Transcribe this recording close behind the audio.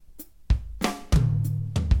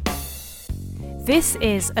This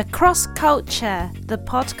is Across Culture, the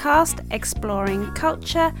podcast exploring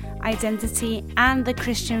culture, identity, and the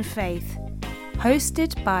Christian faith.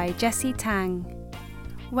 Hosted by Jessie Tang.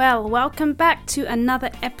 Well, welcome back to another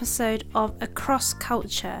episode of Across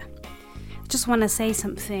Culture. I just want to say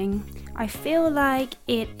something. I feel like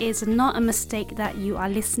it is not a mistake that you are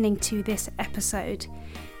listening to this episode.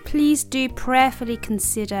 Please do prayerfully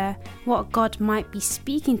consider what God might be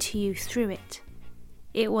speaking to you through it.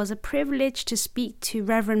 It was a privilege to speak to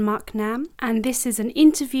Reverend Mark Nam, and this is an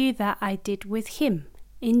interview that I did with him.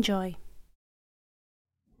 Enjoy.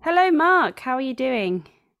 Hello, Mark. How are you doing?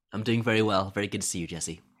 I'm doing very well. Very good to see you,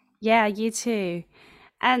 Jessie. Yeah, you too.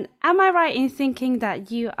 And am I right in thinking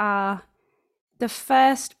that you are the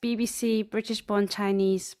first BBC British-born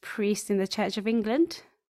Chinese priest in the Church of England?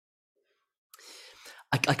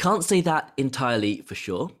 I can't say that entirely for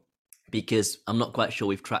sure, because I'm not quite sure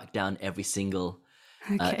we've tracked down every single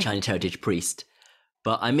Chinese heritage priest,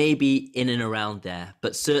 but I may be in and around there,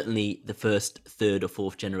 but certainly the first, third or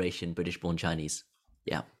fourth generation British-born Chinese.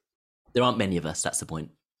 Yeah. There aren't many of us, that's the point.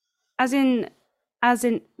 As in,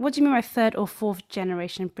 what do you mean by third or fourth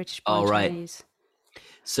generation British-born Chinese?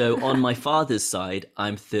 So on my father's side,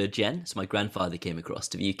 I'm third gen, so my grandfather came across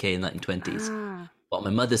to the UK in the 1920s. But on my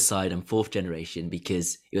mother's side, I'm fourth generation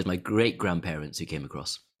because it was my great-grandparents who came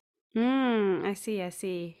across. I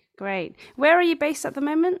see. Great. Where are you based at the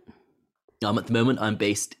moment? At the moment, I'm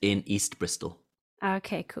based in East Bristol.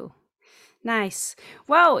 Okay, cool. Nice.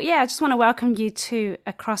 Well, yeah, I just want to welcome you to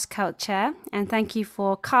Across Culture and thank you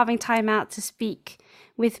for carving time out to speak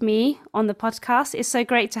with me on the podcast. It's so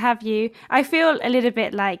great to have you. I feel a little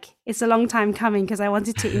bit like it's a long time coming because I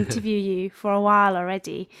wanted to interview you for a while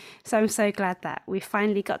already. So I'm so glad that we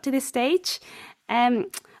finally got to this stage.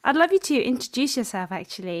 I'd love you to introduce yourself,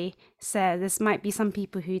 actually. So there might be some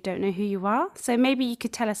people who don't know who you are. So maybe you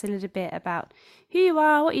could tell us a little bit about who you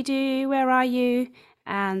are, what you do, where are you,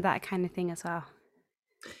 and that kind of thing as well.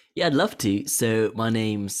 Yeah, I'd love to. So my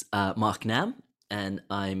name's Mark Nam, and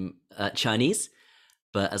I'm Chinese.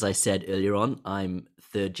 But as I said earlier on, I'm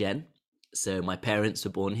third gen. So my parents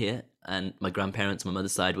were born here, and my grandparents on my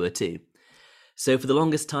mother's side were too. So for the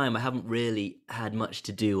longest time, I haven't really had much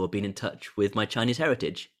to do or been in touch with my Chinese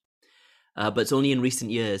heritage. But it's only in recent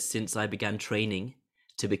years since I began training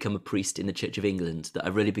to become a priest in the Church of England that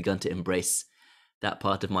I've really begun to embrace that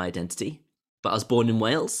part of my identity. But I was born in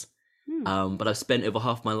Wales, but I've spent over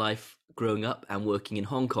half my life growing up and working in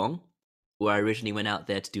Hong Kong, where I originally went out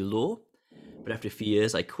there to do law. But after a few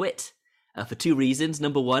years, I quit for two reasons.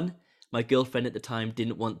 Number one, my girlfriend at the time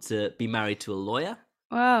didn't want to be married to a lawyer.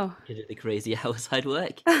 Wow. Because of the crazy hours I'd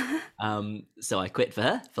work. So I quit for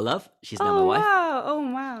her, for love. She's now my wife.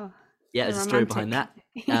 Oh, wow. Yeah, there's a story behind that.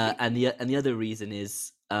 And the other reason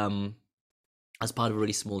is, as part of a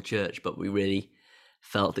really small church, but we really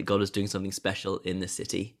felt that God was doing something special in the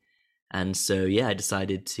city. And so, yeah, I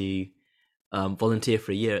decided to volunteer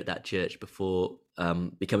for a year at that church before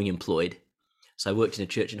becoming employed. So I worked in a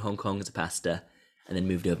church in Hong Kong as a pastor and then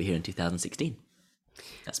moved over here in 2016.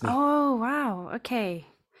 That's me. Oh, wow. Okay.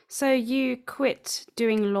 So you quit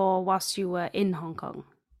doing law whilst you were in Hong Kong?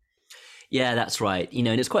 Yeah, that's right. And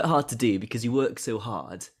it's quite hard to do because you work so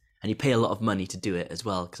hard and you pay a lot of money to do it as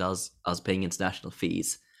well because I was paying international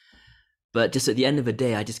fees. But just at the end of the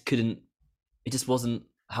day, I just couldn't, it just wasn't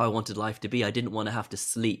how I wanted life to be. I didn't want to have to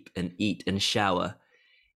sleep and eat and shower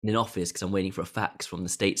in an office because I'm waiting for a fax from the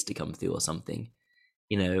States to come through or something.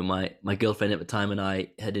 My girlfriend at the time and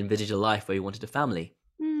I had envisaged a life where we wanted a family,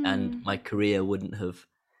 and my career wouldn't have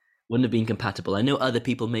been compatible. I know other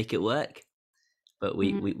people make it work, but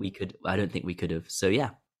we could. I don't think we could have. So yeah,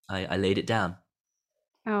 I laid it down.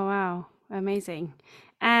 Oh wow, amazing!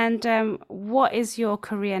 And what is your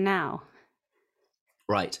career now?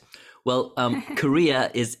 Right. Well,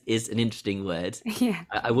 career is an interesting word. Yeah.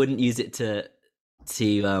 I wouldn't use it to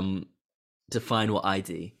define what I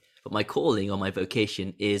do. But my calling or my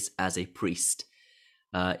vocation is as a priest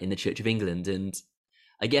in the Church of England. And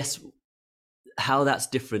I guess how that's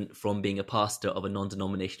different from being a pastor of a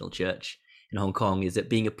non-denominational church in Hong Kong is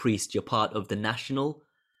that being a priest, you're part of the national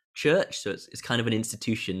church. So it's kind of an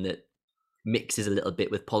institution that mixes a little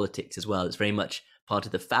bit with politics as well. It's very much part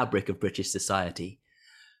of the fabric of British society.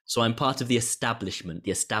 So I'm part of the establishment,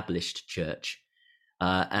 the established church.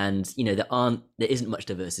 And, there isn't much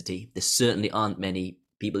diversity. There certainly aren't many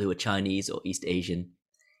people who are Chinese or East Asian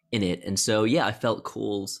in it. And so, yeah, I felt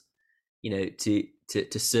calls,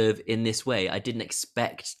 to serve in this way. I didn't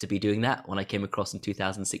expect to be doing that when I came across in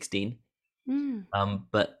 2016.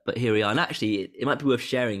 But here we are. And actually, it might be worth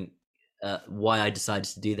sharing why I decided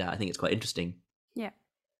to do that. I think it's quite interesting. Yeah.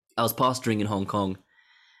 I was pastoring in Hong Kong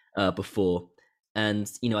before,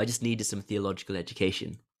 And, I just needed some theological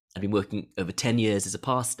education. I'd been working over 10 years as a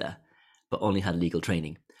pastor, but only had legal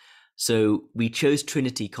training. So we chose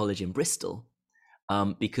Trinity College in Bristol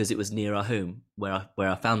because it was near our home, where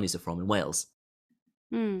our families are from in Wales.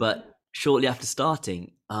 But shortly after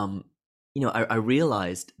starting, I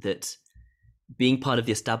realized that being part of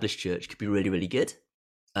the established church could be really, really good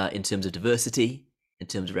in terms of diversity, in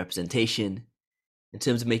terms of representation, in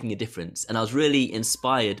terms of making a difference. And I was really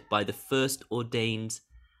inspired by the first ordained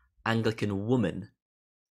Anglican woman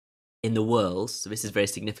in the world. So this is very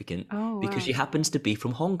significant because she happens to be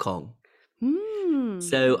from Hong Kong.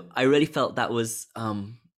 So I really felt that was,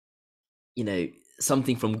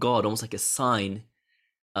 something from God, almost like a sign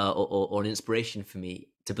or an inspiration for me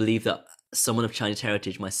to believe that someone of Chinese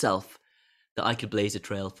heritage myself, that I could blaze a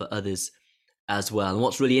trail for others as well. And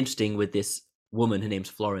what's really interesting with this woman, her name's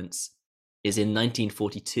Florence, is in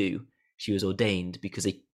 1942, she was ordained because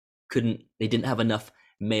they didn't have enough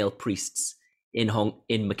male priests in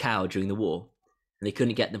Macau during the war. And they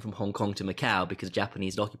couldn't get them from Hong Kong to Macau because the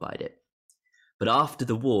Japanese had occupied it. But after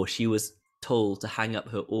the war, she was told to hang up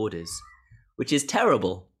her orders, which is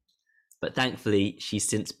terrible. But thankfully, she's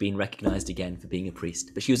since been recognized again for being a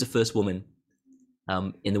priest. But she was the first woman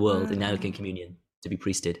in the world in the Anglican Communion to be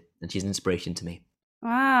priested, and she's an inspiration to me.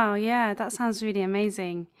 Wow, yeah, that sounds really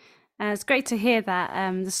amazing. It's great to hear that,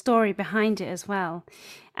 the story behind it as well.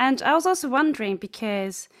 And I was also wondering,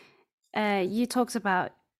 because you talked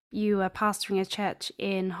about you were pastoring a church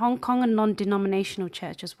in Hong Kong, a non-denominational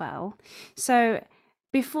church as well. So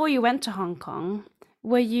before you went to Hong Kong,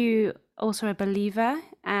 were you also a believer?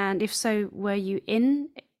 And if so, were you in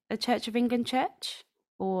a Church of England church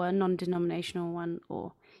or a non-denominational one?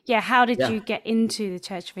 Or how did you get into the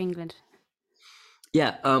Church of England?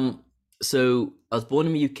 So I was born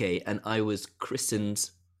in the UK and I was christened,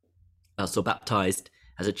 baptized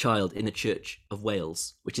as a child in the Church of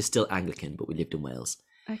Wales, which is still Anglican, but we lived in Wales.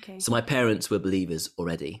 Okay. So my parents were believers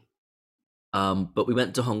already. But we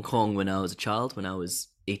went to Hong Kong when I was a child, when I was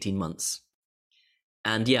 18 months.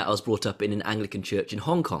 And I was brought up in an Anglican church in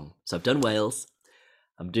Hong Kong. So I've done Wales,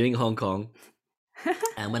 I'm doing Hong Kong.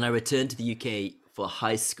 And when I returned to the UK for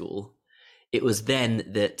high school, it was then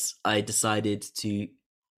that I decided to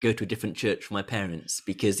go to a different church for my parents,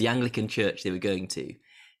 because the Anglican church they were going to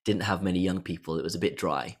didn't have many young people. It was a bit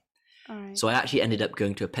dry. All right. So I actually ended up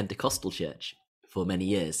going to a Pentecostal church for many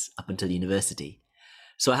years up until university.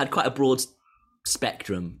 So I had quite a broad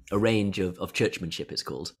spectrum, a range of churchmanship, it's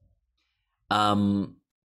called.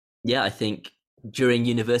 I think during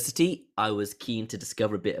university, I was keen to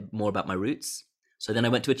discover a bit more about my roots. So then I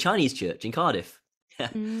went to a Chinese church in Cardiff,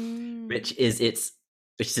 which is its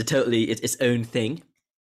own thing.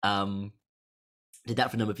 Did that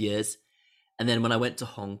for a number of years. And then when I went to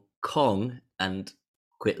Hong Kong and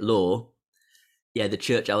quit law, the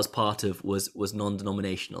church I was part of was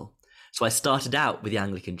non-denominational. So I started out with the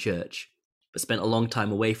Anglican church, but spent a long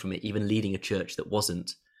time away from it, even leading a church that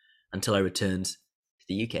wasn't, until I returned to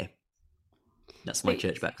the UK. That's my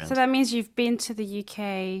church background. So that means you've been to the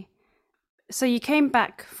UK. So you came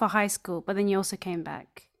back for high school, but then you also came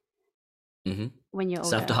back when you're older.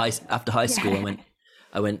 So after high school,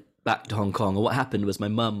 I went back to Hong Kong. And what happened was my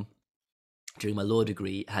mum, during my law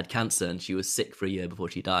degree, had cancer, and she was sick for a year before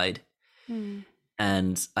she died.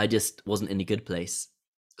 And I just wasn't in a good place.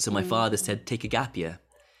 So my father said, take a gap year.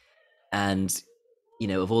 And,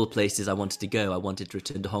 of all the places I wanted to go, I wanted to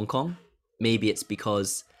return to Hong Kong. Maybe it's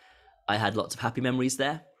because I had lots of happy memories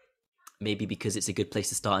there. Maybe because it's a good place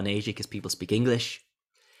to start in Asia because people speak English.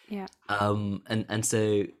 Yeah. And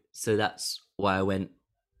so that's why I went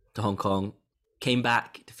to Hong Kong, came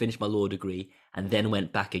back to finish my law degree, and then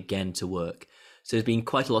went back again to work. So there's been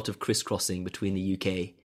quite a lot of crisscrossing between the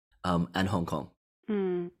UK and Hong Kong.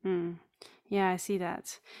 Yeah, I see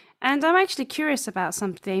that. And I'm actually curious about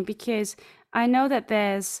something, because I know that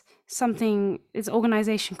there's an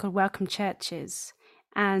organization called Welcome Churches.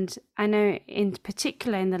 And I know in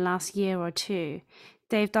particular in the last year or two,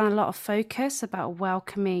 they've done a lot of focus about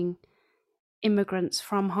welcoming immigrants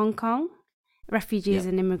from Hong Kong, refugees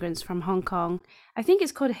and immigrants from Hong Kong. I think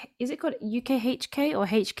is it called UKHK or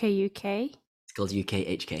HKUK? It's called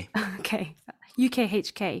UKHK. Okay,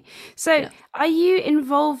 UKHK. So are you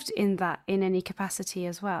involved in that in any capacity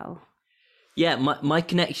as well? Yeah, my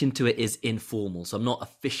connection to it is informal. So I'm not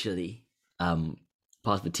officially part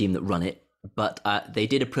of the team that run it, but they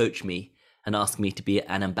did approach me and ask me to be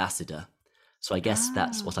an ambassador. So I guess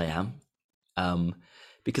that's what I am.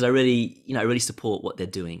 Because I really support what they're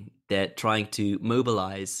doing. They're trying to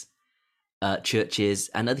mobilize churches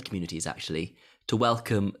and other communities, actually, to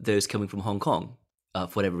welcome those coming from Hong Kong for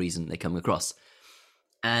whatever reason they come across.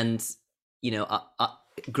 And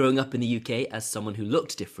growing up in the UK as someone who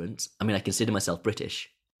looked different, I mean, I consider myself British,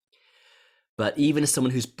 but even as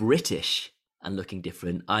someone who's British and looking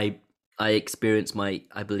different, I experience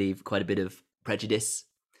I believe, quite a bit of prejudice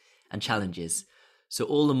and challenges. So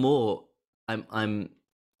all the more I'm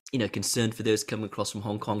concerned for those coming across from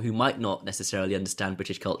Hong Kong who might not necessarily understand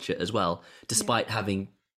British culture as well, despite having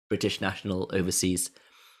British national overseas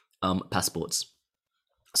passports.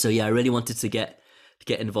 So yeah, I really wanted to get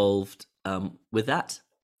involved with that,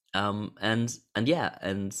 and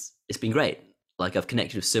it's been great. Like, I've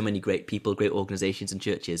connected with so many great people, great organizations and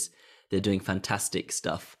churches. They're doing fantastic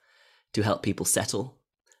stuff to help people settle,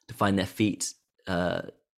 to find their feet,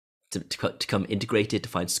 to become integrated, to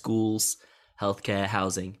find schools, healthcare,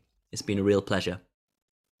 housing. It's been a real pleasure.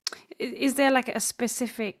 Is there like a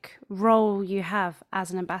specific role you have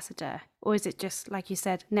as an ambassador, or is it just, like you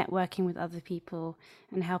said, networking with other people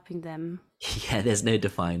and helping them? Yeah, there's no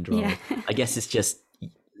defined role. Yeah. I guess it's just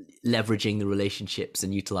leveraging the relationships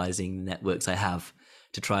and utilizing the networks I have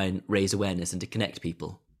to try and raise awareness and to connect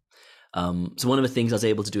people. So one of the things I was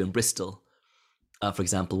able to do in Bristol, for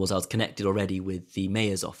example, was I was connected already with the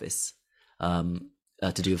mayor's office to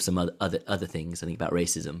do with some other things, I think, about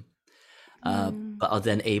racism. But I was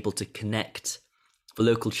then able to connect the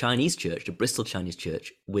local Chinese church, the Bristol Chinese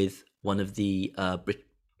church, with one of the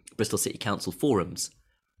Bristol City Council forums.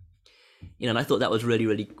 And I thought that was really,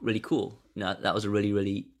 really, really cool. That was a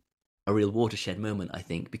real watershed moment, I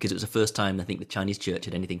think, because it was the first time I think the Chinese church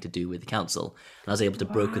had anything to do with the council. And I was able to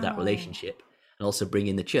broker that relationship and also bring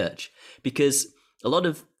in the church, because a lot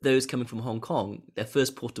of those coming from Hong Kong, their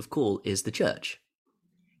first port of call is the church,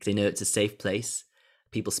 because they know it's a safe place.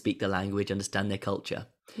 People speak their language, understand their culture.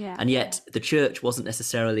 Yeah. And yet the church wasn't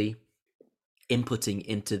necessarily inputting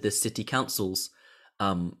into the city council's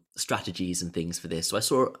strategies and things for this. So I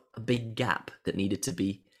saw a big gap that needed to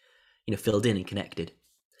be, filled in and connected.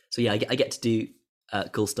 So yeah, I get to do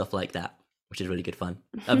cool stuff like that, which is really good fun.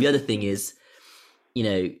 The other thing is,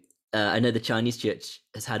 I know the Chinese church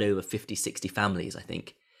has had over 50, 60 families, I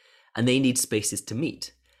think, and they need spaces to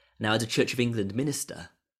meet. Now, as a Church of England minister,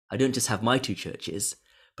 I don't just have my two churches,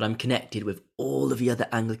 but I'm connected with all of the other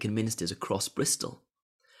Anglican ministers across Bristol.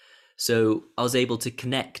 So I was able to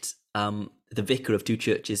connect the vicar of two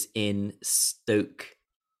churches in Stoke.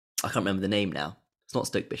 I can't remember the name now. It's not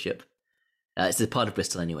Stoke Bishop. It's a part of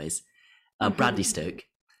Bristol anyways. Bradley Stoke.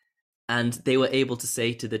 And they were able to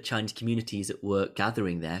say to the Chinese communities that were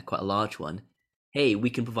gathering there, quite a large one, hey, we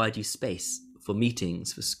can provide you space for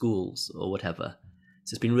meetings, for schools or whatever.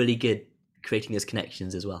 So it's been really good creating those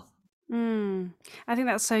connections as well. I think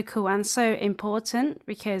that's so cool and so important,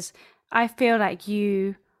 because I feel like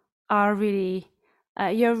you are really,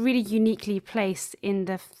 you're really uniquely placed in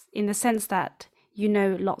the sense that you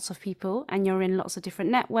know lots of people and you're in lots of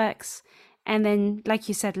different networks. And then, like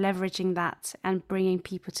you said, leveraging that and bringing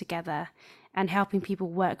people together and helping people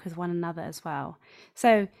work with one another as well.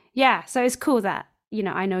 So, yeah, so it's cool that,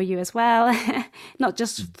 I know you as well, not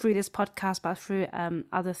just through this podcast, but through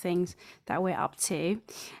other things that we're up to.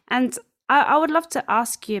 And I would love to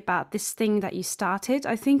ask you about this thing that you started.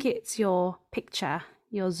 I think it's your picture,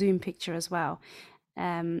 your Zoom picture as well.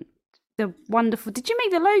 The wonderful, did you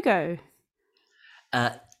make the logo?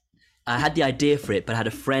 I had the idea for it, but I had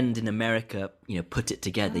a friend in America, put it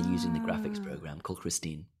together using the graphics program called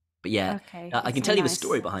Christine. But yeah, okay, I can tell you the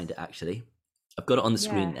story behind it. Actually, I've got it on the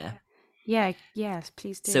screen there. Yeah, yes,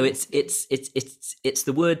 please do. So it's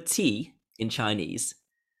the word tea in Chinese,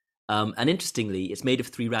 and interestingly, it's made of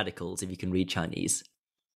 3 radicals. If you can read Chinese,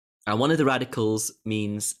 and one of the radicals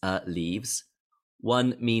means leaves,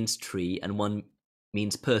 one means tree, and one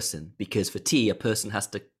means person. Because for tea, a person has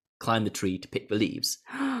to climb the tree to pick the leaves.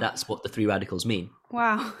 That's what the 3 radicals mean.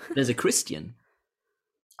 Wow. As a Christian,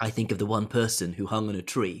 I think of the one person who hung on a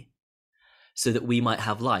tree so that we might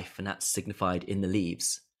have life, and that's signified in the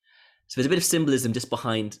leaves. So there's a bit of symbolism just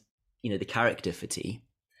behind, the character for tea.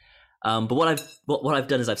 But what I've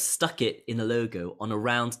done is I've stuck it in the logo on a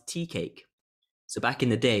round tea cake. So back in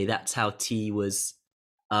the day, that's how tea was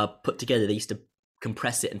put together. They used to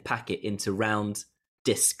compress it and pack it into round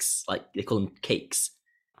discs, like they call them cakes.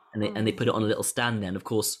 And they put it on a little stand there. And of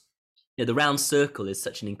course, the round circle is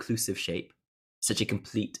such an inclusive shape, such a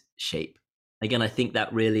complete shape. Again, I think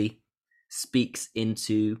that really speaks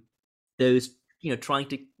into those, trying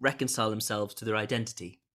to reconcile themselves to their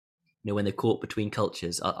identity. When they're caught between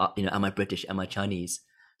cultures, am I British? Am I Chinese?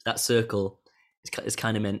 That circle is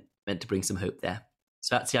kind of meant to bring some hope there.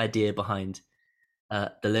 So that's the idea behind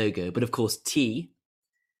the logo. But of course, tea,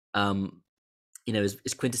 is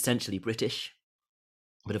quintessentially British.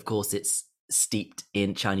 But of course, it's steeped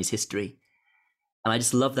in Chinese history. And I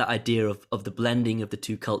just love that idea of the blending of the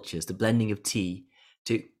two cultures, the blending of tea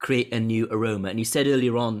to create a new aroma. And you said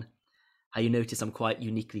earlier on how you notice I'm quite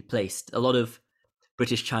uniquely placed. A lot of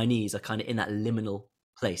British Chinese are kind of in that liminal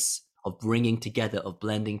place of bringing together, of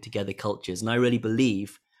blending together cultures. And I really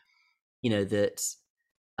believe, that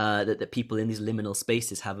that people in these liminal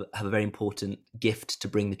spaces have a very important gift to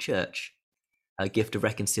bring the church, a gift of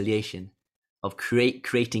reconciliation, of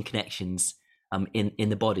creating connections in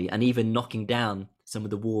the body, and even knocking down some of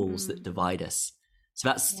the walls that divide us. So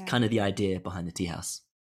that's kind of the idea behind the Tea House.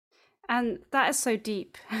 And that is so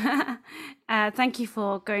deep. Thank you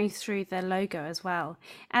for going through the logo as well.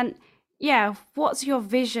 And yeah, what's your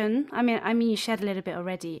vision? I mean, you shared a little bit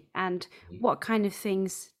already. And what kind of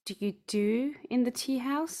things do you do in the Tea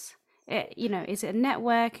House? Is it a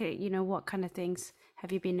network? What kind of things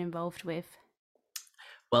have you been involved with?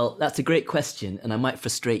 Well, that's a great question, and I might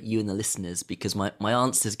frustrate you and the listeners because my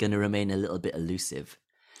answer is going to remain a little bit elusive,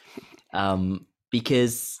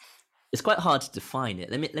 because it's quite hard to define it.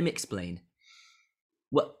 Let me explain.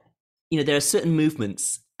 There are certain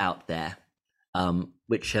movements out there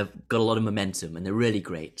which have got a lot of momentum, and they're really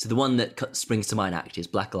great. So the one that springs to mind actually is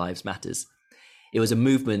Black Lives Matters. It was a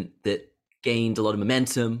movement that gained a lot of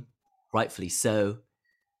momentum, rightfully so,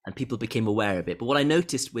 and people became aware of it. But what I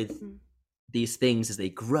noticed with these things as they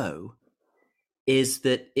grow is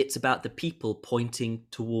that it's about the people pointing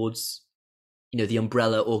towards, the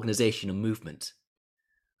umbrella organization and movement,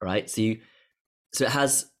 right? So it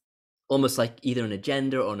has almost like either an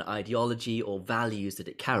agenda or an ideology or values that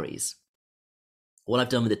it carries. What I've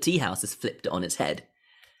done with the Tea House is flipped it on its head.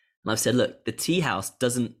 And I've said, look, the Tea House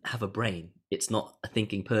doesn't have a brain. It's not a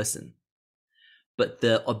thinking person. But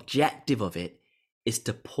the objective of it is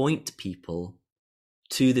to point people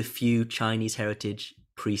to the few Chinese heritage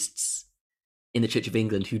priests in the Church of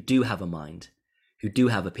England who do have a mind, who do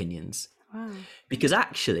have opinions. Wow. Because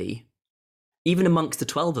actually, even amongst the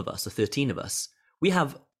 12 of us or 13 of us, we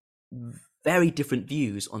have very different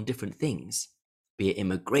views on different things, be it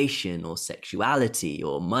immigration or sexuality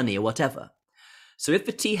or money or whatever. So if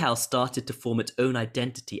the Tea House started to form its own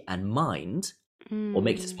identity and mind, or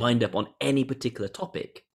make its mind up on any particular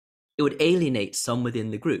topic, it would alienate some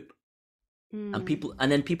within the group. And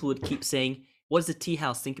then people would keep saying, what does the Tea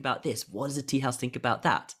House think about this? What does the Tea House think about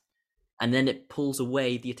that? And then it pulls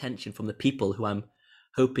away the attention from the people who I'm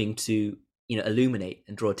hoping to, illuminate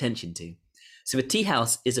and draw attention to. So the Tea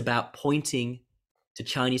House is about pointing to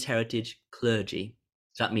Chinese heritage clergy,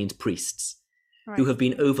 so that means priests, right, who have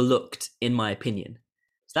been overlooked, in my opinion.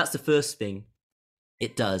 So that's the first thing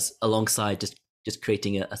it does, alongside just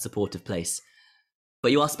creating a supportive place.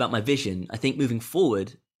 But you asked about my vision. I think moving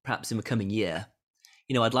forward, perhaps in the coming year,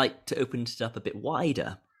 I'd like to open it up a bit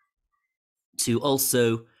wider to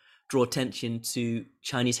also draw attention to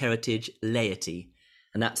Chinese heritage laity.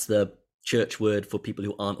 And that's the church word for people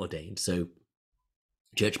who aren't ordained. So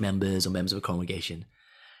church members or members of a congregation.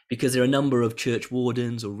 Because there are a number of church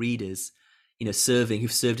wardens or readers, who've served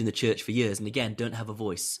in the church for years and again, don't have a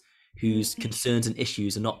voice, whose concerns and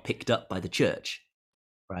issues are not picked up by the church,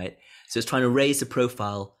 right? So it's trying to raise the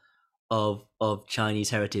profile of Chinese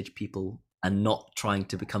heritage people and not trying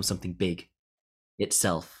to become something big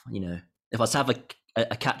itself. If I was to have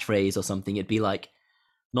a catchphrase or something, it'd be like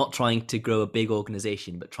not trying to grow a big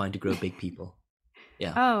organization, but trying to grow big people.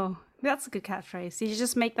 Yeah. Oh, that's a good catchphrase. Did you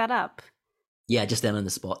just make that up? Yeah, just then on the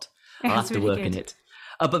spot. I'll have to work on it.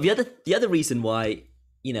 But the other reason why,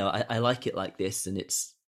 I like it like this, and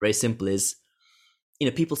it's very simple, is,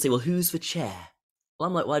 people say, well, who's the chair? Well,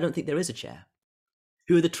 I'm like, well, I don't think there is a chair.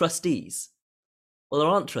 Who are the trustees? Well, there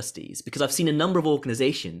aren't trustees, because I've seen a number of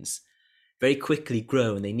organizations very quickly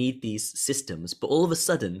grow and they need these systems, but all of a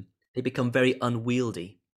sudden they become very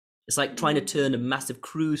unwieldy. It's like trying to turn a massive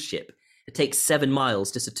cruise ship. It takes 7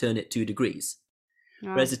 miles just to turn it 2 degrees. Oh.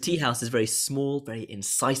 Whereas the Tea House is very small, very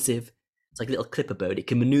incisive. It's like a little clipper boat. It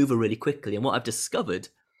can maneuver really quickly. And what I've discovered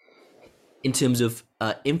in terms of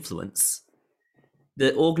influence,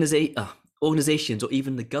 the organizations or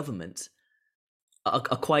even the government are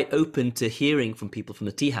quite open to hearing from people from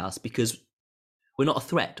the Tea House, because we're not a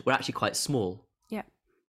threat. We're actually quite small. Yeah.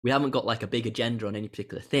 We haven't got like a big agenda on any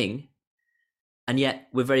particular thing. And yet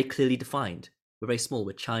we're very clearly defined. We're very small.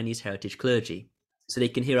 We're Chinese heritage clergy. So they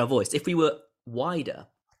can hear our voice. If we were wider,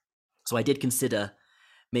 so I did consider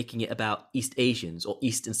making it about East Asians or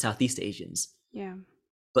East and Southeast Asians. Yeah.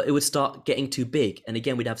 But it would start getting too big. And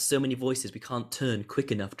again, we'd have so many voices, we can't turn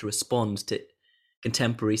quick enough to respond to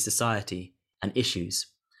contemporary society and issues.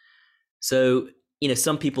 So,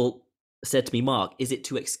 some people said to me, Mark, is it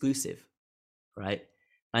too exclusive? Right?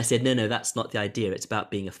 And I said, no, that's not the idea. It's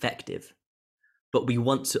about being effective. but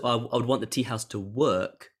I would want the tea house to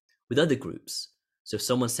work with other groups. So if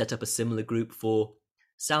someone set up a similar group for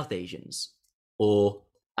South Asians, or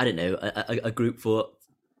I don't know, a group for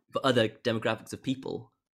other demographics of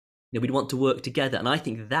people, we'd want to work together. And I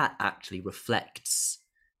think that actually reflects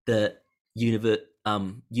the unity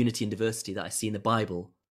and diversity that I see in the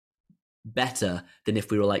Bible better than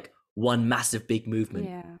if we were like one massive big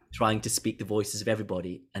movement trying to speak the voices of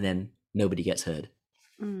everybody and then nobody gets heard.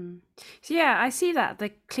 So yeah, I see that the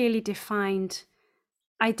clearly defined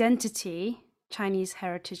identity, Chinese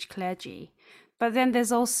heritage clergy, but then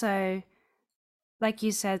there's also, like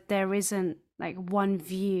you said, there isn't like one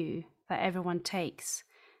view that everyone takes.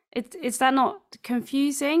 Is that not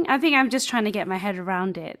confusing? I think I'm just trying to get my head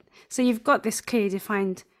around it. So you've got this clearly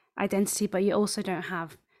defined identity, but you also don't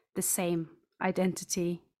have the same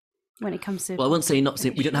identity when it comes to... Well, I won't say not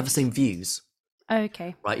same. We don't have the same views.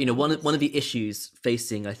 Okay. Right. One of the issues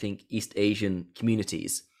facing, I think, East Asian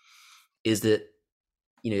communities is that,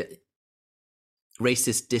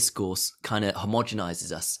 racist discourse kind of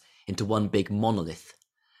homogenizes us into one big monolith.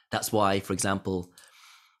 That's why, for example,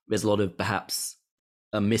 there's a lot of perhaps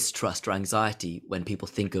a mistrust or anxiety when people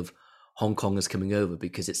think of Hong Kongers coming over,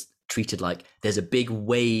 because it's treated like there's a big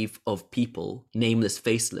wave of people, nameless,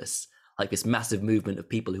 faceless, like this massive movement of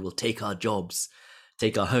people who will take our jobs,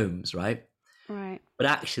 take our homes, right? Right. But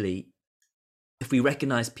actually, if we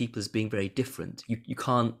recognize people as being very different, you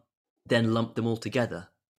can't then lump them all together,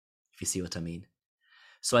 if you see what I mean.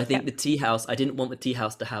 So I think the tea house, I didn't want the tea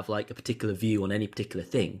house to have like a particular view on any particular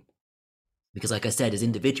thing, because like I said, as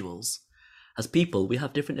individuals, as people, we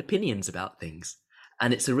have different opinions about things,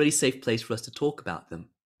 and it's a really safe place for us to talk about them.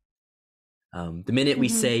 The minute we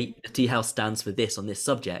say the tea house stands for this on this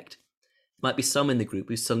subject, might be some in the group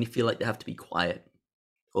who suddenly feel like they have to be quiet,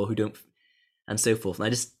 or who don't, and so forth.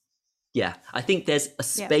 And I think there's a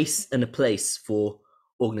space and a place for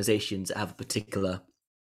organizations that have a particular,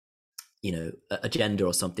 agenda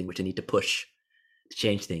or something which they need to push to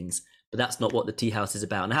change things. But that's not what the tea house is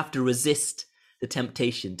about. And I have to resist the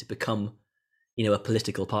temptation to become, a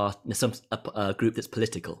political part, a group that's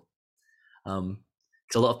political. Because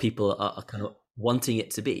a lot of people are kind of wanting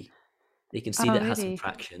it to be. They can see that it has some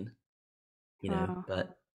traction,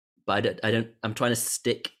 but I don't. I'm trying to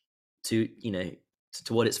stick to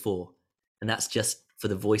to what it's for, and that's just for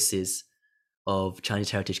the voices of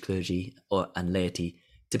Chinese heritage clergy and laity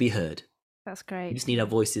to be heard. That's great. We just need our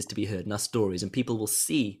voices to be heard in our stories, and people will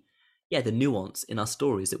see, the nuance in our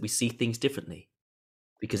stories, that we see things differently,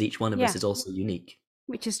 because each one of us is also unique.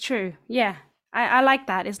 Which is true. Yeah, I like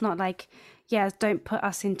that. It's not like, don't put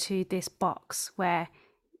us into this box where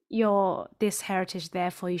you're this heritage,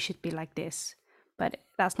 therefore you should be like this. But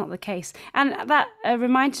that's not the case. And that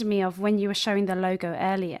reminded me of when you were showing the logo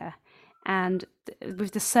earlier. And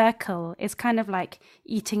with the circle, it's kind of like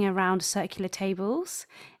eating around circular tables.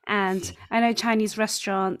 And I know Chinese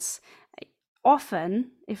restaurants,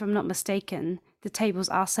 often, if I'm not mistaken, the tables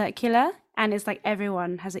are circular, and it's like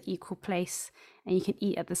everyone has an equal place and you can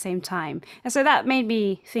eat at the same time. And so that made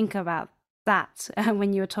me think about that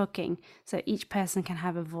when you were talking. So each person can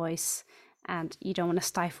have a voice, and you don't want to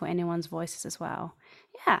stifle anyone's voices as well.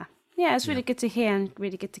 Yeah, it's really good to hear and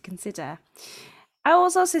really good to consider. I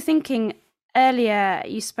was also thinking earlier,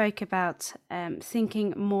 you spoke about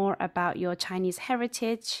thinking more about your Chinese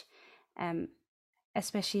heritage,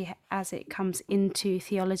 especially as it comes into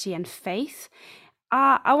theology and faith.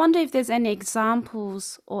 I wonder if there's any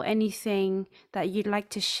examples or anything that you'd like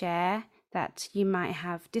to share that you might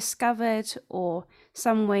have discovered, or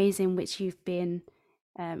some ways in which you've been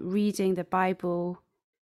reading the Bible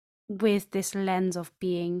with this lens of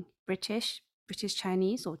being British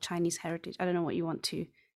Chinese, or Chinese heritage. I don't know what you want to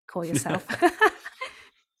call yourself.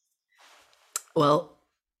 Well,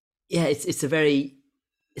 it's a very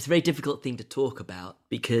difficult thing to talk about,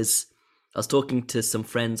 because I was talking to some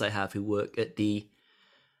friends I have who work at the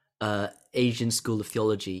Asian School of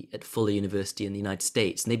Theology at Fuller University in the United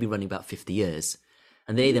States, and they've been running about 50 years.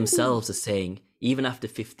 And they themselves are saying, even after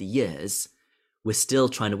 50 years, we're still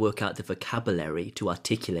trying to work out the vocabulary to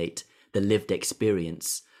articulate the lived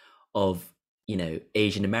experience of,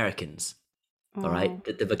 Asian Americans. All right.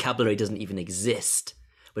 The vocabulary doesn't even exist.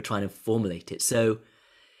 We're trying to formulate it. So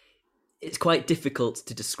it's quite difficult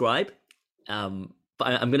to describe. But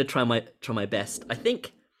I'm going to try my best. I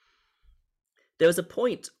think there was a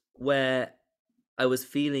point where I was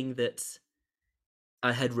feeling that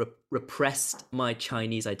I had repressed my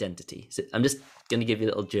Chinese identity. So I'm just going to give you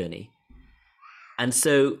a little journey. And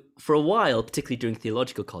so for a while, particularly during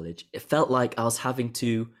theological college, it felt like I was having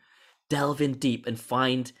to delve in deep and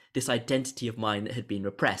find this identity of mine that had been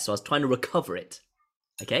repressed. So I was trying to recover it.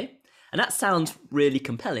 Okay. And that sounds really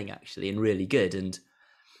compelling, actually, and really good. And,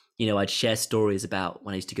 you know, I'd share stories about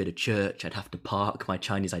when I used to go to church, I'd have to park my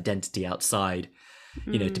Chinese identity outside,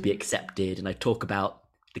 you know, to be accepted. And I'd talk about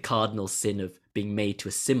the cardinal sin of being made to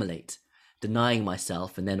assimilate, denying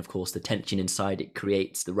myself. And then, of course, the tension inside it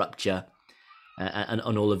creates the rupture and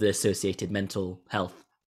all of the associated mental health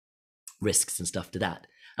risks and stuff to that.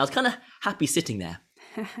 I was kind of happy sitting there.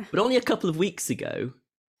 But only a couple of weeks ago,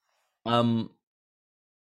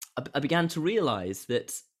 I began to realize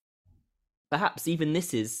that perhaps even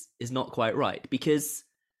this is not quite right, because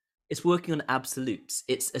it's working on absolutes.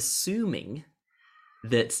 It's assuming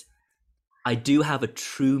that I do have a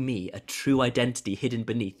true me, a true identity hidden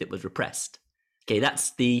beneath that was repressed. Okay,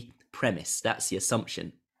 that's the premise, that's the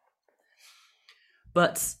assumption.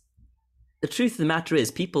 But the truth of the matter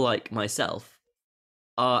is, people like myself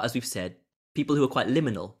are, as we've said, people who are quite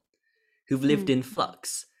liminal, who've lived in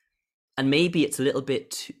flux. And maybe it's a little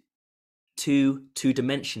bit too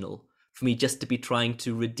two-dimensional for me just to be trying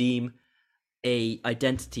to redeem a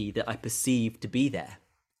identity that I perceive to be there.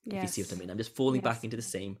 Yes. If you see what I mean. I'm just falling back into the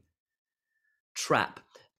same trap.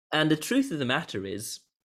 And the truth of the matter is,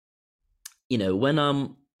 you know, when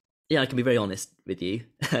I can be very honest with you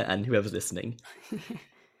and whoever's listening.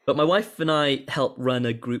 But my wife and I help run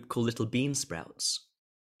a group called Little Bean Sprouts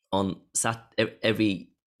on every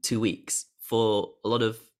 2 weeks for a lot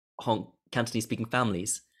of Cantonese speaking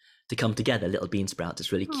families to come together. Little Bean Sprouts.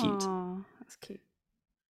 It's really cute. Aww, that's cute.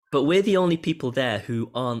 But we're the only people there who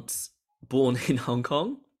aren't born in Hong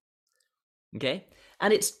Kong. Okay?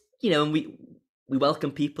 And it's, you know, and we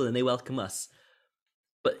welcome people and they welcome us.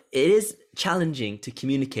 But it is challenging to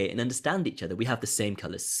communicate and understand each other. We have the same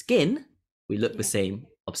colour skin. We look the same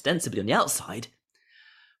ostensibly on the outside.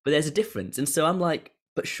 But there's a difference. And so I'm like,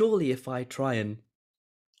 but surely if I try and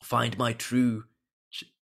find my true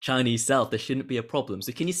Chinese self, there shouldn't be a problem.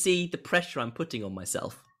 So can you see the pressure I'm putting on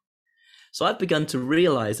myself? So I've begun to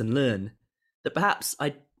realize and learn that perhaps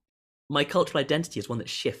my cultural identity is one that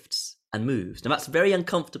shifts and moves. Now that's very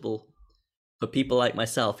uncomfortable for people like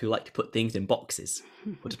myself who like to put things in boxes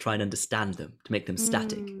or to try and understand them, to make them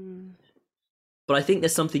static. But I think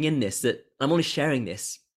there's something in this that I'm only sharing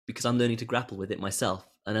this because I'm learning to grapple with it myself.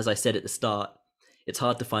 And as I said at the start, it's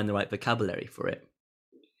hard to find the right vocabulary for it.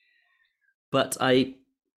 But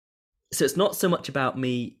so it's not so much about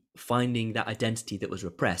me finding that identity that was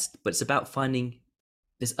repressed, but it's about finding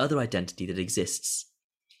this other identity that exists.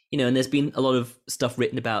 You know, and there's been a lot of stuff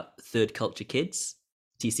written about third culture kids,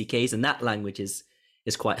 TCKs, and that language is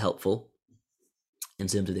quite helpful in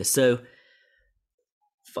terms of this. So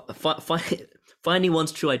finding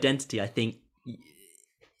one's true identity, I think,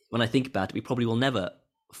 when I think about it, we probably will never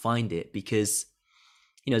find it because,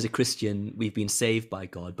 you know, as a Christian, we've been saved by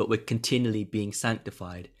God, but we're continually being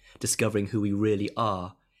sanctified, discovering who we really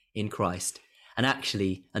are in Christ. And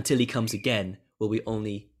actually, until he comes again, will we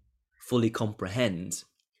only fully comprehend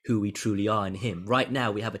who we truly are in him. Right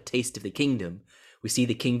now, we have a taste of the kingdom. We see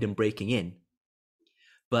the kingdom breaking in.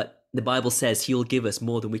 But the Bible says he will give us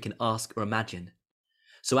more than we can ask or imagine.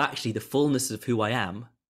 So actually, the fullness of who I am,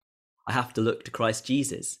 I have to look to Christ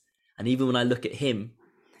Jesus. And even when I look at him,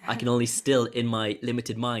 I can only still, in my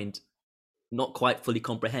limited mind, not quite fully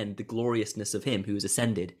comprehend the gloriousness of him who is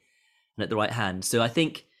ascended and at the right hand. So I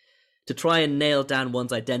think to try and nail down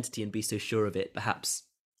one's identity and be so sure of it, perhaps,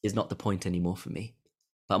 is not the point anymore for me.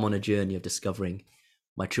 But I'm on a journey of discovering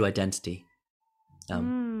my true identity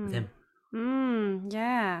with him.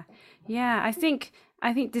 Yeah. I think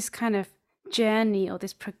this kind of journey or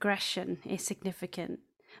this progression is significant.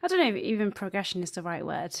 I don't know if even progression is the right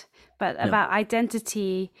word, but about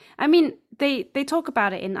identity. I mean, they talk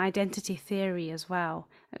about it in identity theory as well.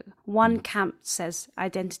 One camp says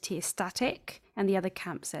identity is static, and the other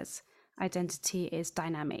camp says identity is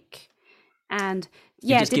dynamic. And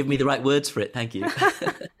you just give me the right words for it. Thank you.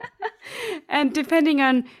 And depending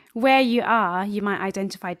on where you are, you might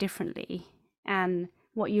identify differently. And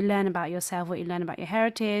what you learn about yourself, what you learn about your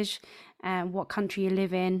heritage, and what country you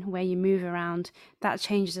live in, where you move around, that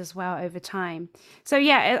changes as well over time. So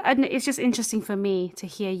it's just interesting for me to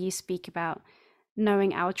hear you speak about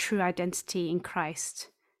knowing our true identity in Christ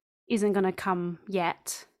isn't going to come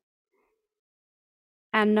yet,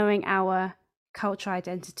 and knowing our cultural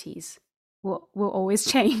identities will always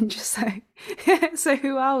change. So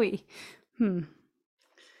who are we?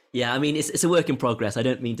 Yeah, I mean, it's a work in progress. I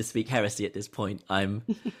don't mean to speak heresy at this point.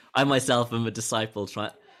 I myself am a disciple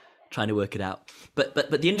trying to work it out. But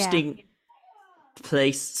the interesting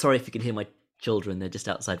place. Sorry if you can hear my children; they're just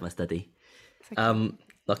outside my study, okay.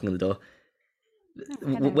 Knocking on the door.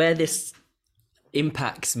 Where this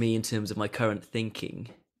impacts me in terms of my current thinking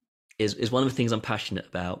is one of the things I'm passionate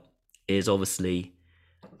about is obviously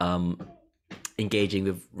engaging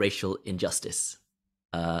with racial injustice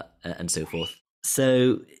and so forth.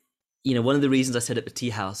 So, one of the reasons I set up the Tea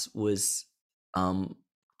House was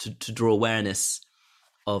to draw awareness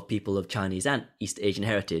of people of Chinese and East Asian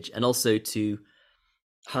heritage, and also to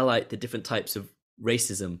highlight the different types of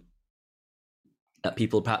racism that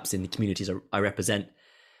people perhaps in the communities I represent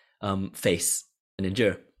face and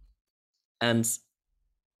endure. And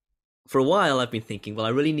for a while I've been thinking, well, I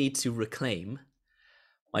really need to reclaim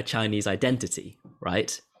my Chinese identity,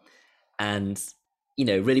 right? And,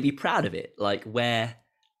 really be proud of it, like wear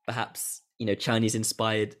perhaps, Chinese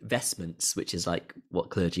inspired vestments, which is like what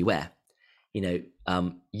clergy wear,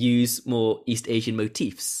 use more East Asian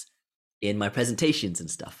motifs in my presentations and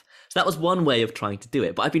stuff. So that was one way of trying to do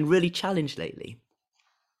it. But I've been really challenged lately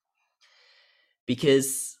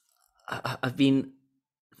because I've been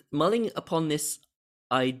mulling upon this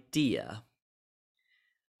idea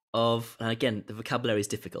of, and again, the vocabulary is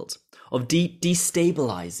difficult, of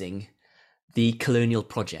destabilizing the colonial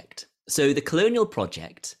project. So the colonial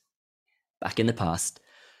project, back in the past,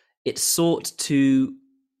 it sought to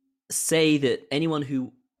say that anyone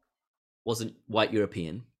who wasn't white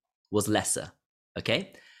European was lesser,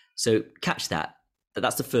 okay? So catch that.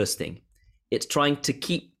 That's the first thing. It's trying to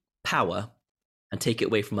keep power and take it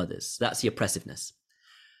away from others. That's the oppressiveness.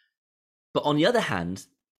 But on the other hand,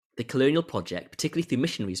 the colonial project, particularly through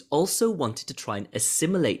missionaries, also wanted to try and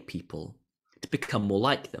assimilate people to become more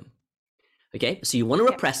like them. Okay, so you want to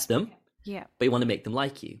repress them, but you want to make them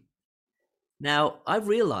like you. Now, I've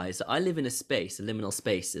realized that I live in a space, a liminal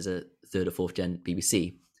space as a third or fourth gen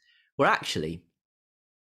BBC, where actually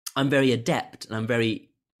I'm very adept and I'm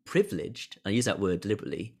very privileged, I use that word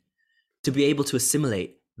deliberately, to be able to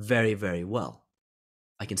assimilate very, very well.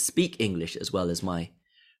 I can speak English as well as my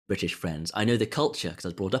British friends. I know the culture because I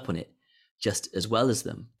was brought up on it just as well as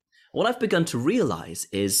them. What I've begun to realize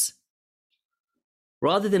is,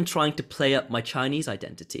 rather than trying to play up my Chinese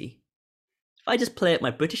identity, if I just play up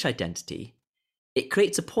my British identity, it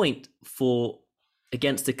creates a point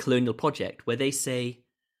against the colonial project where they say,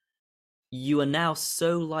 you are now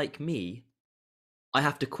so like me, I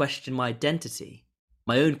have to question my identity,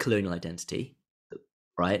 my own colonial identity,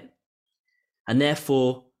 right? And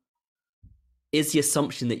therefore, is the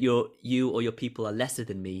assumption that you or your people are lesser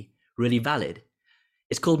than me really valid?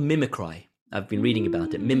 It's called mimicry. I've been reading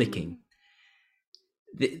about it, mimicking.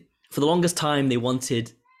 For the longest time, they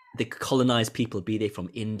wanted the colonized people, be they from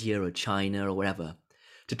India or China or wherever,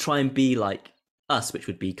 to try and be like us, which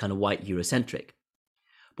would be kind of white Eurocentric.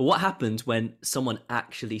 But what happens when someone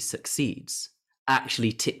actually succeeds,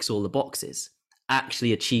 actually ticks all the boxes,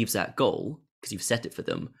 actually achieves that goal, because you've set it for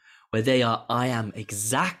them, where they are, I am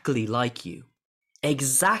exactly like you.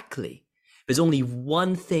 Exactly. There's only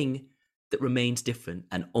one thing that remains different,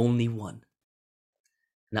 and only one.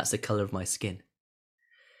 And that's the color of my skin.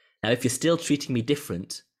 Now, if you're still treating me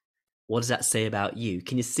different, what does that say about you?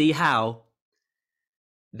 Can you see how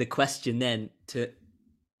the question then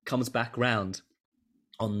comes back round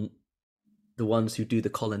on the ones who do the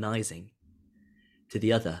colonizing to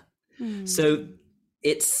the other? So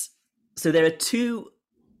there are two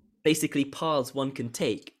basically paths one can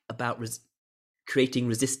take about creating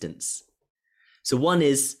resistance. So one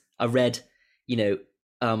is, I read,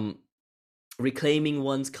 reclaiming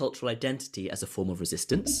one's cultural identity as a form of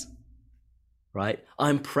resistance, right?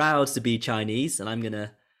 I'm proud to be Chinese and I'm going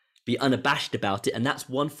to be unabashed about it. And that's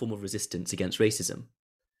one form of resistance against racism.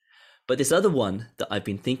 But this other one that I've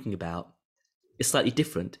been thinking about is slightly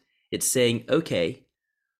different. It's saying, okay,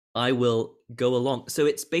 I will go along. So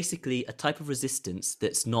it's basically a type of resistance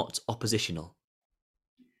that's not oppositional.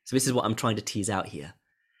 So this is what I'm trying to tease out here.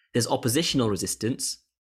 There's oppositional resistance,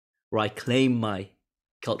 where I claim my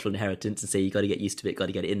cultural inheritance and say, you got to get used to it, got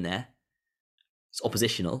to get it in there. It's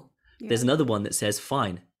oppositional. Yeah. There's another one that says,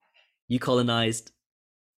 fine, you colonized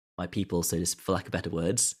my people, so just for lack of better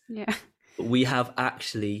words. Yeah. But we have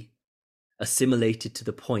actually assimilated to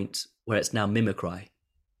the point where it's now mimicry.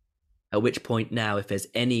 At which point now, if there's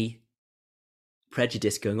any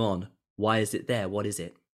prejudice going on, why is it there? What is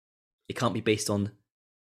it? It can't be based on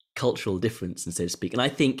cultural difference, and so to speak. And I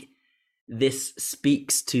think this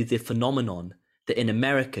speaks to the phenomenon that in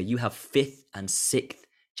America, you have 5th and 6th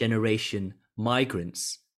generation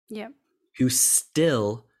migrants who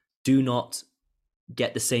still do not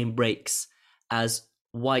get the same breaks as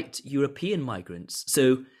white European migrants.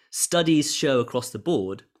 So studies show across the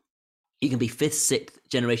board, you can be 5th, 6th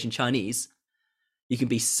generation Chinese, you can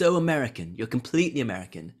be so American, you're completely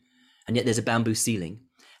American, and yet there's a bamboo ceiling.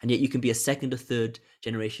 And yet you can be a 2nd or 3rd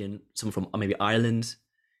generation, someone from maybe Ireland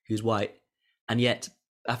who's white, and yet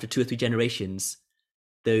after 2 or 3 generations,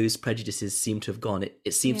 those prejudices seem to have gone.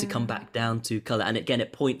 It seems to come back down to color. And again,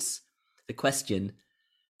 it points the question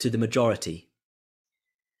to the majority.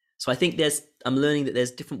 So I think I'm learning that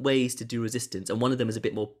there's different ways to do resistance. And one of them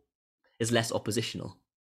is less oppositional.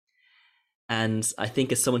 And I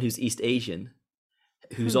think as someone who's East Asian,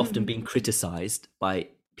 who's often been criticized by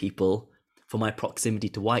people for my proximity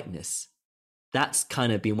to whiteness, that's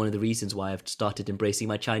kind of been one of the reasons why I've started embracing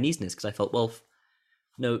my Chineseness, because I felt, well,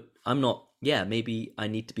 no, I'm not. Yeah, maybe I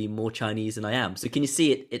need to be more Chinese than I am. So can you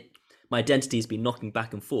see it? My identity has been knocking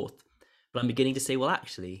back and forth, but I'm beginning to say, well,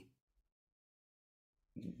 actually,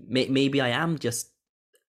 maybe I am just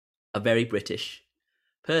a very British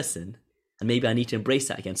person, and maybe I need to embrace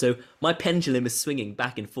that again. So my pendulum is swinging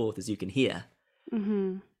back and forth, as you can hear.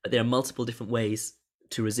 Mm-hmm. But there are multiple different ways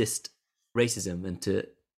to resist racism and to,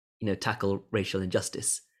 tackle racial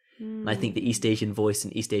injustice. And I think the East Asian voice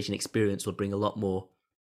and East Asian experience will bring a lot more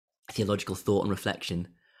theological thought and reflection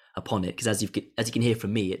upon it. Because as you can hear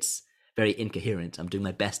from me, it's very incoherent. I'm doing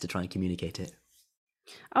my best to try and communicate it.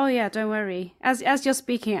 Oh yeah, don't worry. As you're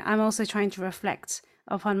speaking, I'm also trying to reflect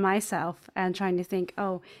upon myself and trying to think,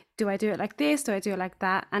 oh, do I do it like this? Do I do it like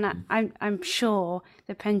that? And I'm sure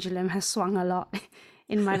the pendulum has swung a lot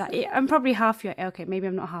in my life. I'm probably maybe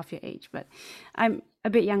I'm not half your age, but I'm a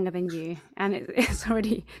bit younger than you, and it's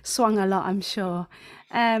already swung a lot, I'm sure.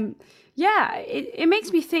 It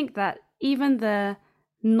makes me think that even the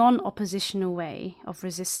non-oppositional way of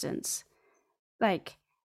resistance, like,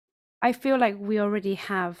 I feel like we already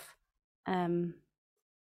have,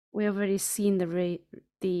 we already seen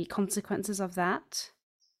the consequences of that,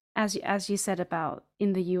 as you said about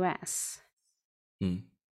in the US,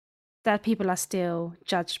 that people are still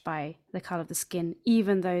judged by the color of the skin,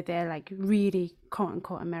 even though they're like really quote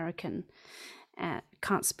unquote American,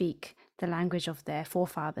 can't speak the language of their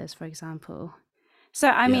forefathers, for example. So,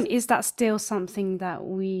 I mean, is that still something that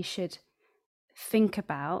we should think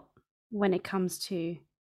about when it comes to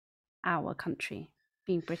our country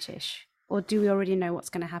being British, or do we already know what's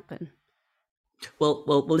going to happen?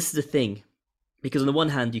 Well, this is the thing, because on the one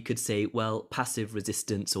hand you could say, well, passive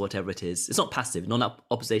resistance or whatever it is, it's not passive.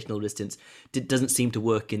 Non-oppositional resistance doesn't seem to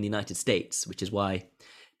work in the United States, which is why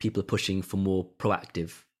people are pushing for more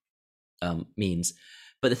proactive means.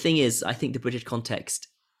 But the thing is, I think the British context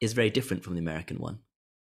is very different from the American one.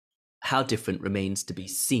 How different remains to be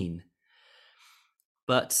seen.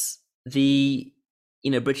 But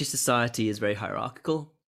British society is very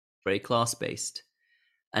hierarchical, very class-based,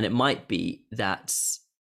 and it might be that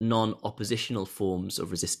non-oppositional forms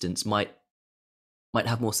of resistance might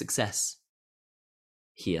have more success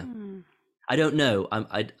here. I don't know.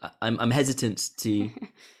 I'm hesitant to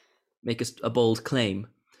make a bold claim,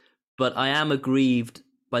 but I am aggrieved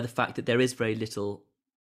by the fact that there is very little,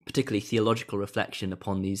 particularly theological reflection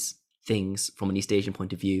upon these things from an East Asian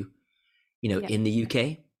point of view. In the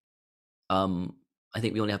UK, I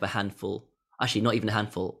think we only have a handful. Actually, not even a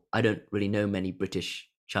handful. I don't really know many British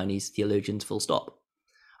Chinese theologians, full stop.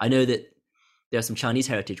 I know that there are some Chinese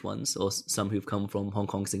heritage ones, or some who've come from Hong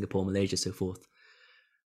Kong, Singapore, Malaysia, so forth.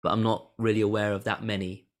 But I'm not really aware of that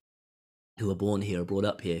many who are born here or brought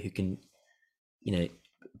up here who can,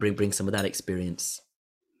 bring some of that experience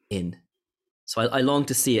in. So I long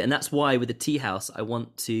to see it. And that's why with the Tea House, I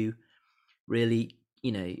want to really,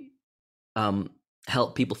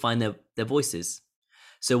 help people find their voices.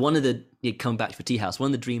 So one of the, coming back to Tea House, one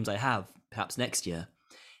of the dreams I have, perhaps next year,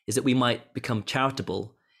 is that we might become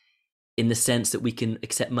charitable in the sense that we can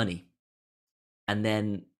accept money. And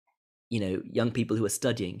then, young people who are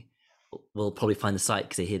studying will probably find the site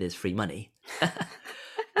because they hear there's free money.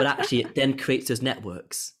 But actually it then creates those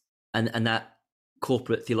networks and that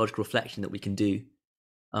corporate theological reflection that we can do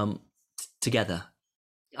together.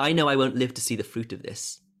 I know I won't live to see the fruit of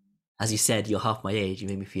this. As you said, you're half my age. You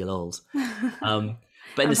made me feel old.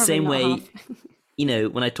 But in the same way,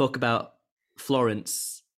 when I talk about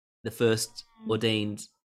Florence, the first ordained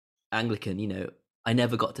Anglican, I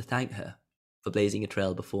never got to thank her for blazing a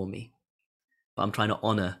trail before me. But I'm trying to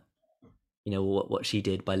honor, what she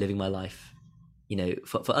did by living my life,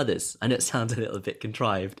 for others. I know it sounds a little bit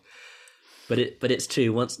contrived, but it's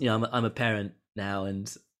true. Once, I'm a parent now,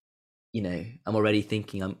 and, I'm already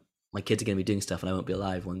thinking my kids are going to be doing stuff and I won't be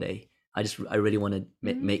alive one day. I really want to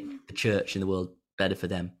make the church and the world better for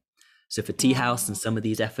them. So for Tea House and some of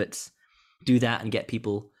these efforts do that and get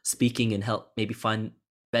people speaking and help maybe find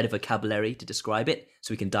better vocabulary to describe it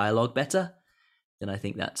so we can dialogue better, then I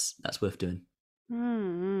think that's worth doing.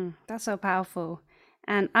 That's so powerful.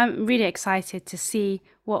 And I'm really excited to see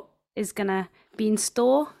what is going to be in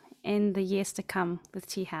store in the years to come with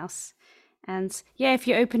Tea House. And if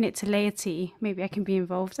you open it to laity, maybe I can be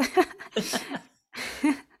involved.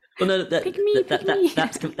 Well, no, Pick me.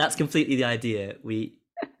 that's completely the idea. We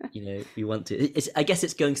want to. I guess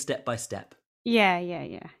it's going step by step. Yeah.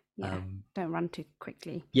 Don't run too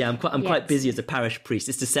quickly. Yeah, I'm quite busy as a parish priest.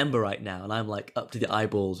 It's December right now, and I'm like up to the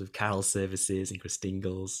eyeballs with carol services and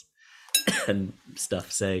Christingles and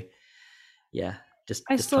stuff. So, yeah,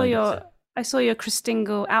 I saw your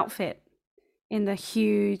Christingle outfit in the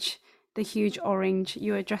huge orange.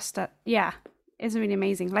 You were dressed up. Yeah, it's really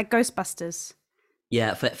amazing, like Ghostbusters.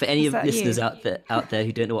 Yeah, for any of listeners out there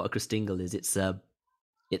who don't know what a Christingle is,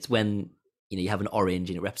 it's when you have an orange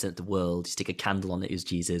and it represents the world. You stick a candle on it, who's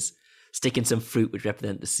Jesus. Stick in some fruit which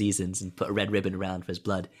represent the seasons, and put a red ribbon around for his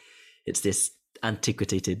blood. It's this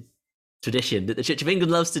antiquated tradition that the Church of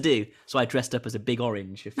England loves to do. So I dressed up as a big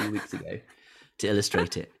orange a few weeks ago to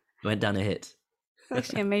illustrate it. It went down a hit. It's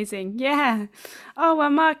actually amazing. Yeah. Oh, well,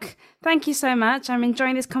 Mark, thank you so much. I'm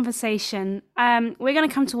enjoying this conversation. We're going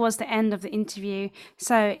to come towards the end of the interview.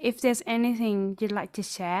 So if there's anything you'd like to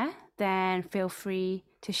share, then feel free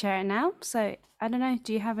to share it now. So I don't know,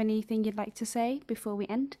 do you have anything you'd like to say before we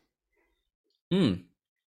end?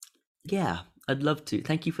 Yeah, I'd love to.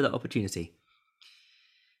 Thank you for that opportunity.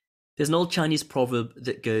 There's an old Chinese proverb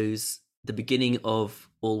that goes, the beginning of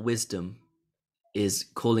all wisdom is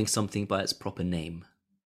calling something by its proper name.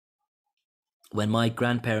 When my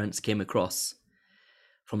grandparents came across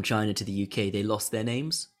from China to the UK, they lost their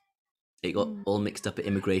names. It got all mixed up at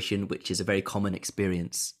immigration, which is a very common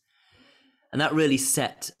experience. And that really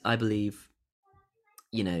set, I believe,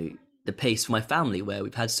 the pace for my family, where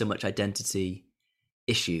we've had so much identity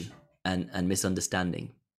issue and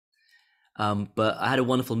misunderstanding. But I had a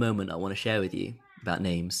wonderful moment I want to share with you about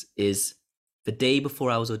names. Is the day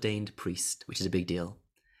before I was ordained priest, which is a big deal,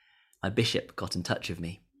 my bishop got in touch with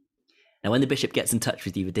me. Now, when the bishop gets in touch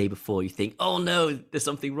with you the day before, you think, oh no, there's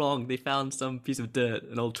something wrong. They found some piece of dirt,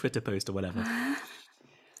 an old Twitter post or whatever.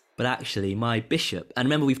 But actually, my bishop, and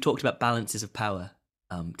remember, we've talked about balances of power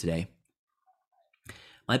today.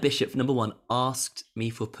 My bishop, number one, asked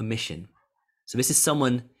me for permission. So this is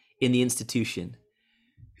someone in the institution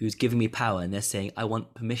who's giving me power, and they're saying, I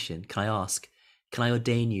want permission. Can I ask, can I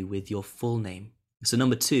ordain you with your full name? So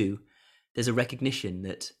number two, there's a recognition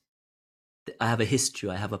that I have a history,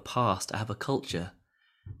 I have a past, I have a culture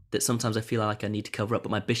that sometimes I feel like I need to cover up,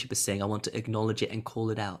 but my bishop is saying I want to acknowledge it and call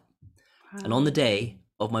it out. Wow. And on the day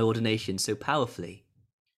of my ordination, so powerfully,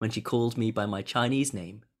 when she called me by my Chinese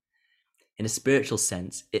name, in a spiritual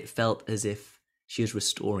sense, it felt as if she was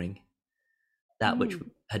restoring that which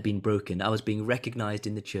had been broken. I was being recognized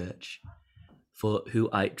in the church for who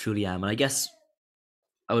I truly am. And I guess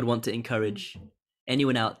I would want to encourage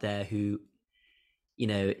anyone out there who,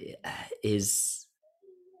 is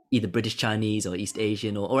either British Chinese or East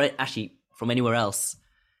Asian or actually from anywhere else,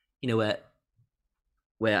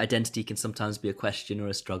 where identity can sometimes be a question or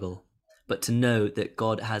a struggle, but to know that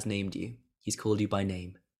God has named you. He's called you by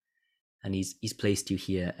name, and he's placed you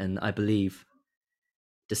here. And I believe,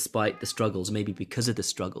 despite the struggles, maybe because of the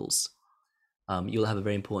struggles, you'll have a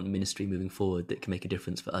very important ministry moving forward that can make a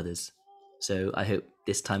difference for others. So I hope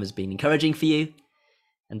this time has been encouraging for you.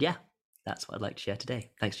 And yeah, that's what I'd like to share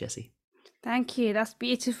today. Thanks, Jessie. Thank you. That's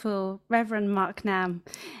beautiful, Reverend Mark Nam.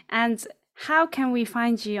 And how can we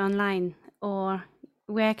find you online, or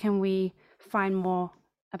where can we find more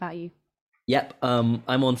about you? Yep, I'm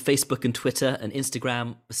on Facebook and Twitter and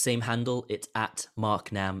Instagram, the same handle. It's at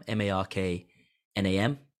Mark Nam,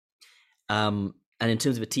 MarkNam. And in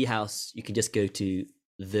terms of a tea house, you can just go to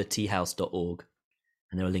theteahouse.org,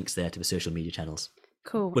 and there are links there to the social media channels.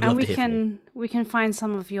 Cool. And we can find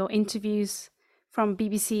some of your interviews from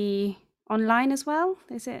BBC online as well.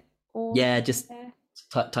 Is it all? Yeah, just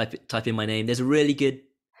type in my name. There's a really good,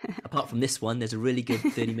 apart from this one, there's a really good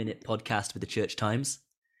 30-minute podcast with the Church Times.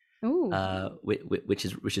 Ooh. Which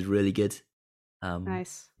is really good.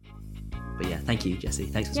 Nice. But yeah, thank you, Jessie.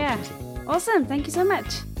 Thanks for supporting. Awesome. Thank you so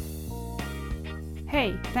much.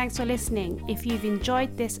 Hey, thanks for listening. If you've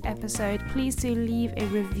enjoyed this episode, please do leave a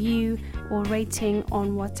review or rating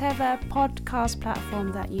on whatever podcast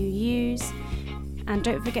platform that you use. And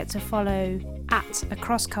don't forget to follow at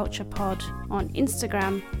Across Culture Pod on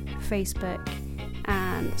Instagram, Facebook,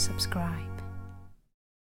 and subscribe.